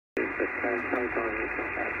but sometimes it's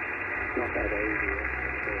not that easy.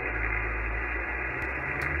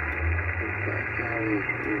 Change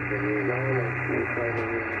is the new normal, including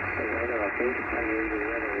the weather, I think. Unusual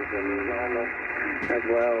weather is the new normal as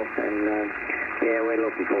well. And yeah, we're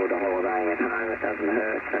looking forward to holidaying at home. It doesn't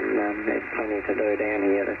hurt, and there's plenty to do down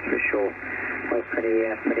here, that's for sure. We're pretty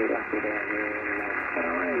lucky down here.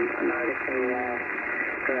 I'm noticing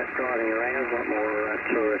driving around, a lot more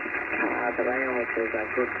tourist cars around, which is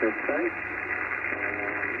good to see.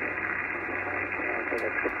 I think I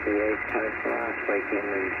took the East Coast last weekend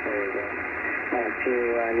and saw a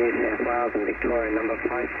few New South Wales and Victorian number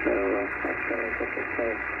plates, so that's really good to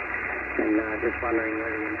see. And just wondering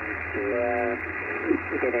whether you managed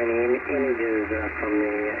to get any images from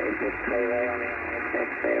the SSTV on the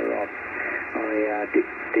ISS there, Rob. I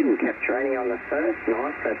didn't capture any on the first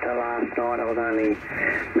night, but last night I was only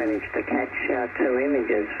managed to catch 2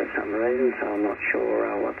 images for some reason, so I'm not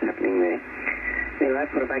sure what's happening there. Anyway,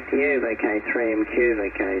 put it back to you, VK3MQ,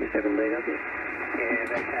 VK7DW. Yeah,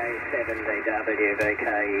 VK7DW,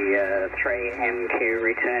 VK3MQ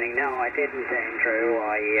returning. No, I didn't, Andrew.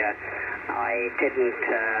 I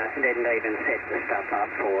didn't even set the stuff up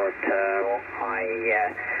for it.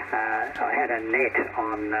 I had a net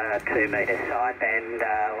on 2 metre sideband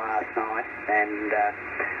last night, and it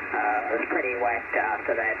was pretty whacked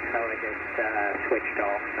after that, so I just switched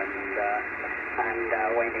off and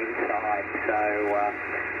went inside. So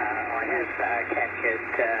I have captured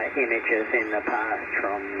images in the past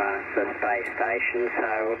from the space station,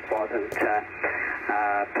 so it wasn't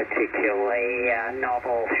particularly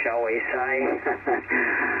novel, shall we say.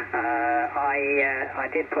 I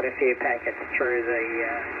did put a few packets through the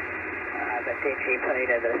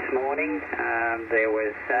Digipeater this morning. There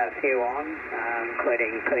was a few on,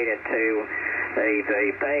 including Peter to the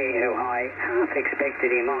VB, who I half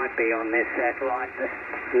expected he might be on this satellite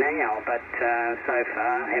now, but so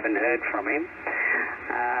far haven't heard from him.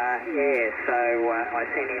 Yeah, so I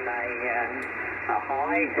sent him a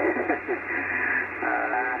hi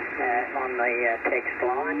on the text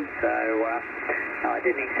line, so I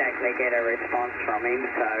didn't exactly get a response from him,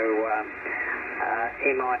 so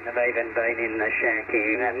he mightn't have even been in the shack.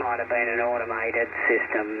 That might have been an automated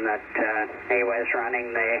system that he was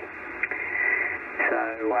running there.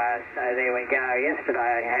 So there we go. Yesterday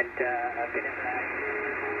I had a bit of a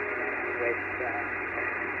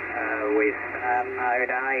with Mode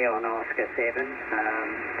A on Oscar 7,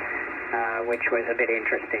 which was a bit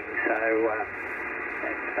interesting. So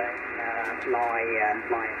that's been my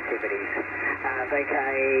activities.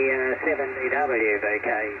 VK7DW,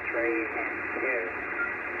 VK3MQ.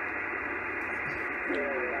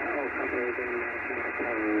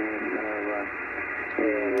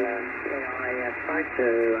 I spoke to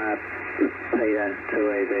Peter to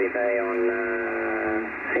EVB on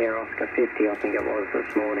Sierra Oscar 50, I think it was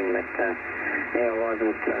this morning, but yeah,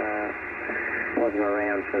 wasn't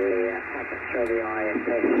around for the through the ISS,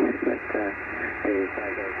 but he was so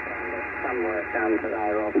good. Some work done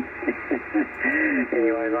today, Rob.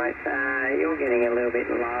 Anyway, mate, you're getting a little bit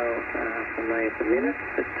low for me at the minute,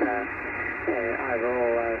 but yeah,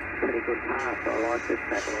 overall, pretty good pass. I like this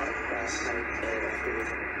satellite.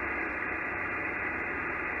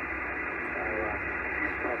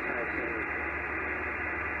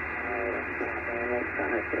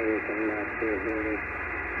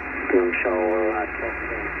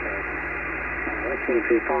 Let's see if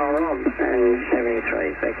we follow Rob and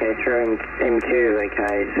 73 VK3MQ,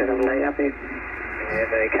 VK7DW. Yeah,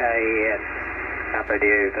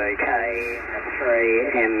 VKW,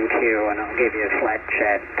 VK3MQ, and I'll give you a flat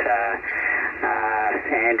chat,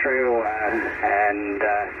 Andrew, and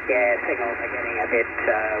yeah, signals are getting a bit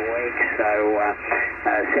weak, so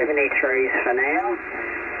 73s for now.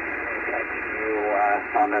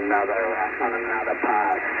 On another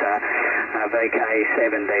pass,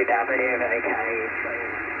 VK7DW, VK3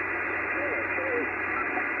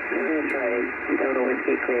 Delta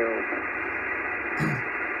Whiskey clear also.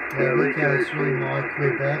 VK3 Mike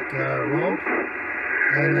Quebec, Rob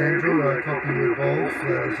and Andrew, copy with both.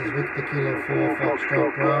 This is Victor Kilo 4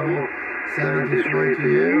 Foxtrot Bravo, 73 to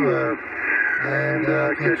you, and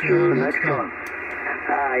catch you next time.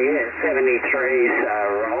 Yeah, 73's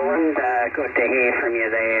Roland, good to hear from you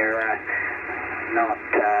there. Not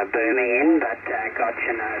booming in, but got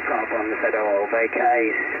you, no problems at all.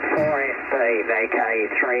 VK4FB,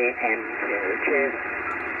 VK3MQ. Cheers.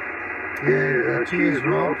 Yeah, cheers,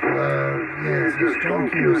 Rob. Yeah, it's a strong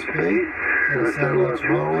QSP. The satellite's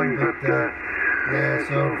rolling, but yeah,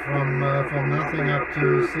 so from nothing up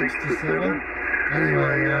to 6 to 7.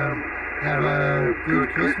 Anyway, have a good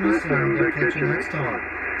Christmas and catch you next time.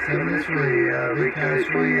 73,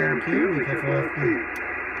 VK3MQ, VK4FB.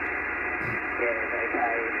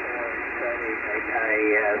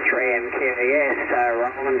 VK3MQ, yes,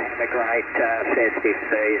 Roland, have a great festive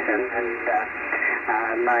season,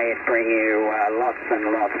 and may it bring you lots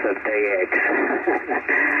and lots of DX.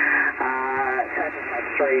 Satellite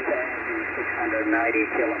 3,680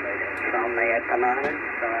 kilometres from me at the moment,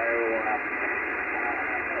 so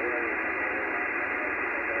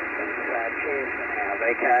cheers for now.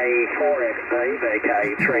 VK4FB,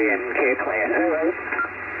 VK3MQ, clear.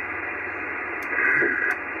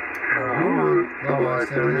 Bye-bye,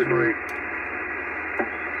 73.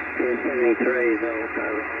 73 is also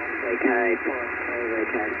VK4FB,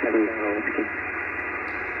 VK7DW.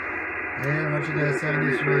 Yeah, roger there,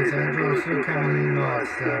 73, Sandra. Still coming in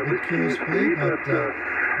nice. Bit QSP, but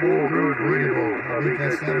all good, readable.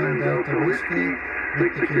 VK7 Whiskey,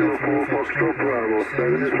 Victor Kilo 4 Foxtrot Bravo,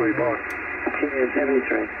 73, bye. Cheers,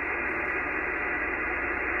 73.